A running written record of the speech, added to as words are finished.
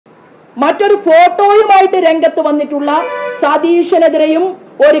മറ്റൊരു ഫോട്ടോയുമായിട്ട് രംഗത്ത് വന്നിട്ടുള്ള സതീശനെതിരെയും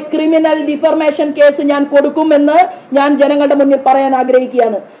ഒരു ക്രിമിനൽ ഡിഫർമേഷൻ കേസ് ഞാൻ കൊടുക്കുമെന്ന് ഞാൻ ജനങ്ങളുടെ മുന്നിൽ പറയാൻ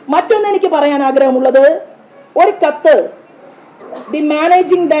ആഗ്രഹിക്കുകയാണ്. മറ്റൊന്ന് എനിക്ക് പറയാൻ ആഗ്രഹമുള്ളത്, ഒരു കത്ത് the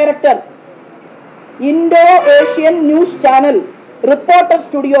managing director Indo Asian news channel reporter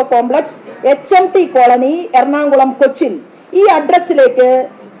studio complex HMT colony Ernakulam Cochin ഈ അഡ്രസ്സിലേക്ക്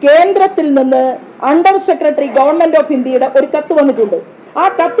കേന്ദ്രത്തിൽ നിന്ന് അണ്ടർ സെക്രട്ടറി ഗവൺമെന്റ് ഓഫ് ഇന്ത്യയുടെ ഒരു കത്ത് വന്നിട്ടുണ്ട്. ആ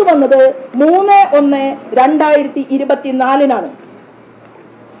കത്ത് വന്നത് 3/1/2024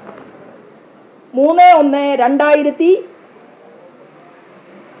 3/1/2000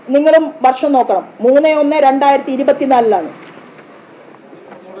 നിങ്ങളും വർഷം നോക്കണം. 3/1/2024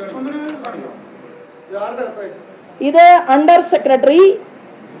 ഇത് under secretary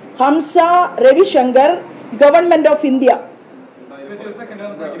Hamza Ravishankar government of India.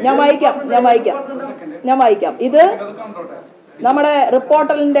 ഞാൻ വായിക്കാം. ഇത് നമ്മുടെ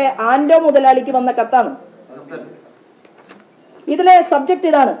റിപ്പോർട്ടറിന്റെ ആൻഡോ മുതലാളിക്ക് വന്ന കത്താണ്. ഇതിലെ സബ്ജക്ട്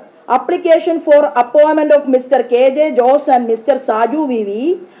ഇതാണ്: application for appointment of Mr. KJ Jose and Mr. Saju VV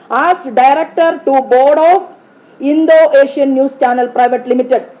as director to board of Indo-Asian News Channel Private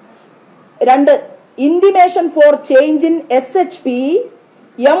Limited. 2. Intimation for change in SHP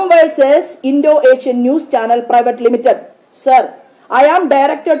M versus Indo-Asian News Channel Private Limited. Sir, I am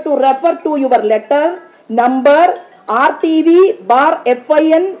directed to refer to your letter number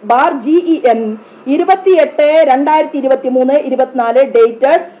RTV/FIN/GEN 28/2023-24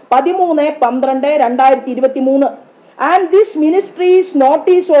 dated 13/12/2023 and this ministry's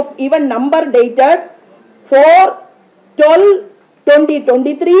notice of event number dated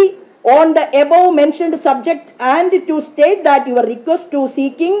 4/12/2023 on the above mentioned subject and to state that your request to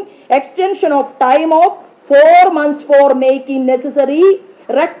seeking extension of time of 4 months for making necessary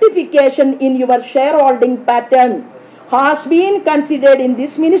rectification in your shareholding pattern has been considered in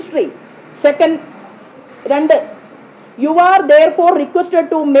this ministry. Second, 2. You are therefore requested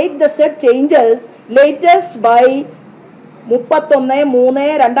to make the said changes latest by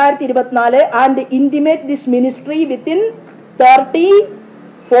 31/3/2024 and intimate this ministry within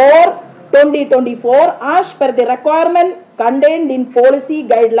 30/4/2024 as per the requirement contained in policy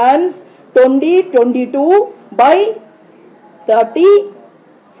guidelines 2022 by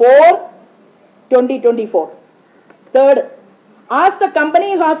 30/4/2024. Third, as the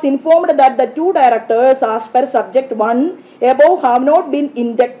company has informed that the 2 directors as per subject 1 above have not been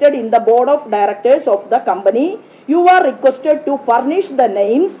inducted in the board of directors of the company, you are requested to furnish the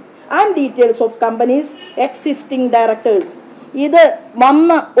names and details of company's existing directors. ഇത്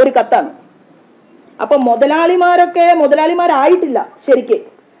വന്ന ഒരു കത്താണ്. അപ്പൊ മുതലാളിമാരായിട്ടില്ല ശരിക്ക്.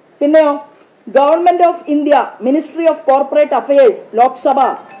 പിന്നെയോ government of India, ministry of corporate affairs, Lok Sabha,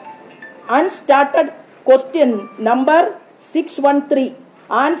 unstarted question number 613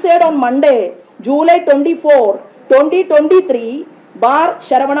 answered on Monday, July 24, 2023 bar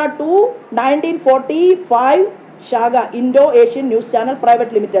Sharavana 2 1945 Shaga Indo-Asian News Channel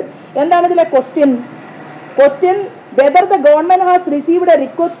Private Limited. എന്താണ് ഇതിലെ question whether the government has received a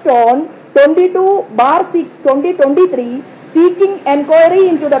request on 22/6/2023 seeking enquiry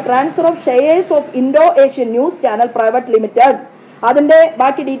into the transfer of shares of Indo-Asian News Channel Private Limited. അതിന്റെ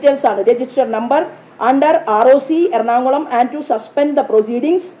ബാക്കി details ആണ്. Register number under ROC Ernakulam and to suspend the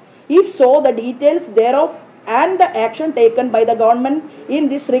proceedings if so the details thereof and the action taken by the government in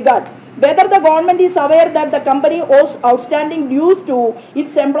this regard. Whether the government is aware that the company owes outstanding dues to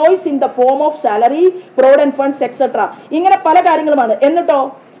its employees in the form of salary, provident funds, etc. ഇങ്ങനെ പല കാര്യങ്ങളുമാണ്. എന്നിട്ടോ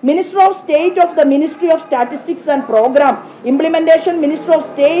Minister of State of the Ministry of Statistics and Program Implementation, Minister of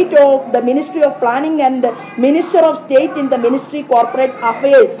State of the Ministry of Planning and Minister of State in the Ministry Corporate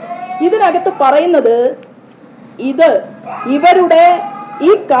Affairs. ഇതിനകത്ത് പറയുന്നത് ഇത് ഇവരുടെ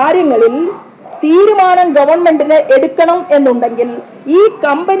ഈ കാര്യങ്ങളിൽ തീരുമാനം ഗവൺമെന്റിന് എടുക്കണം എന്നുണ്ടെങ്കിൽ ഈ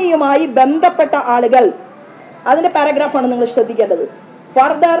കമ്പനിയുമായി ബന്ധപ്പെട്ട ആളുകൾ, അതിന്റെ പാരഗ്രാഫാണ് നിങ്ങൾ ശ്രദ്ധിക്കേണ്ടത്.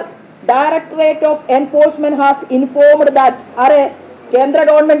 Further directorate of enforcement has informed that, ആരെ കേന്ദ്ര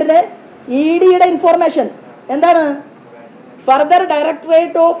ഗവൺമെന്റിന് ഇഡിയുടെ ഇൻഫോർമേഷൻ എന്താണ്? Further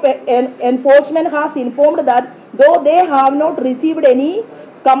directorate of enforcement has informed that though they have not received any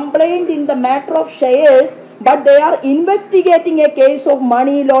complaint in the matter of shares but they are investigating a case of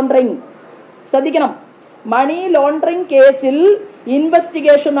money laundering. ശ്രദ്ധിക്കണം, money laundering കേസിൽ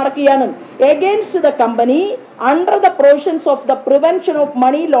investigation നടക്കുകയാണ് against the company under the provisions of the Prevention of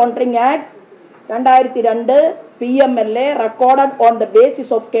Money Laundering Act 2002 PMLA recorded on the basis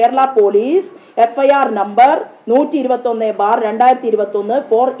of Kerala Police FIR number 121/2021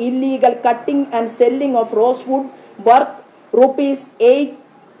 for illegal cutting and selling of rosewood worth rupees 8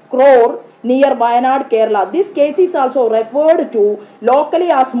 crore near Wayanad, Kerala. This case is also referred to locally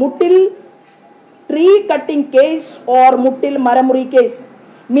as Muttil tree cutting case or Muttil Maramuri case.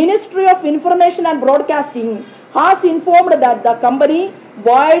 Ministry of Information and Broadcasting has informed that the company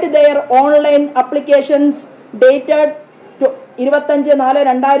void their online applications dated 25/4/2023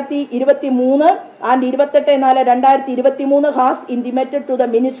 and 28/4/2023 has intimated to the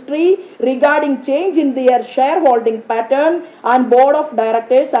ministry regarding change in their shareholding pattern and board of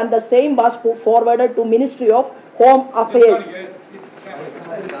directors, and the same was forwarded to Ministry of Home Affairs.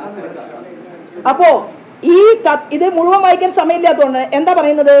 അപ്പോ ഇത് മുഴുവൻ വായിക്കാൻ സമയമില്ലാത്തതുകൊണ്ട് എന്താ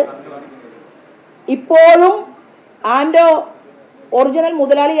പറയുന്നത്, ഇപ്പോഴും ആൻഡോ original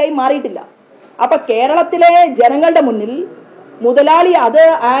മുതലാളിയായി മാറിയിട്ടില്ല. അപ്പൊ കേരളത്തിലെ ജനങ്ങളുടെ മുന്നിൽ മുതലാളി, അത്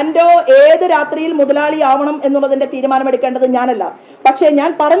ആൻഡോ ഏത് രാത്രിയിൽ മുതലാളിയാവണം എന്നുള്ളതിന്റെ തീരുമാനമെടുക്കേണ്ടത് ഞാനല്ല. പക്ഷെ ഞാൻ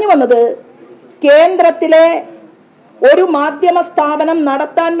പറഞ്ഞു വന്നത്, കേന്ദ്രത്തിലെ ഒരു മാധ്യമ സ്ഥാപനം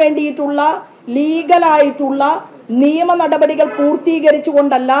നടത്താൻ വേണ്ടിയിട്ടുള്ള ലീഗലായിട്ടുള്ള നിയമ നടപടികൾ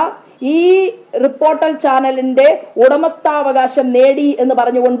പൂർത്തീകരിച്ചുകൊണ്ടല്ല ഈ റിപ്പോർട്ടർ ചാനലിന്റെ ഉടമസ്ഥാവകാശം നേടി എന്ന്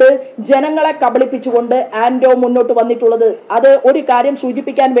പറഞ്ഞുകൊണ്ട് ജനങ്ങളെ കബളിപ്പിച്ചുകൊണ്ട് ആൻഡോ മുന്നോട്ട് വന്നിട്ടുള്ളത്. അത് ഒരു കാര്യം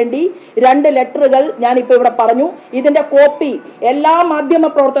സൂചിപ്പിക്കാൻ വേണ്ടി 2 ലെറ്ററുകൾ ഞാനിപ്പോൾ ഇവിടെ പറഞ്ഞു. ഇതിന്റെ കോപ്പി എല്ലാ മാധ്യമ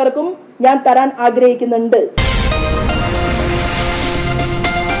പ്രവർത്തകർക്കും ഞാൻ തരാൻ ആഗ്രഹിക്കുന്നുണ്ട്.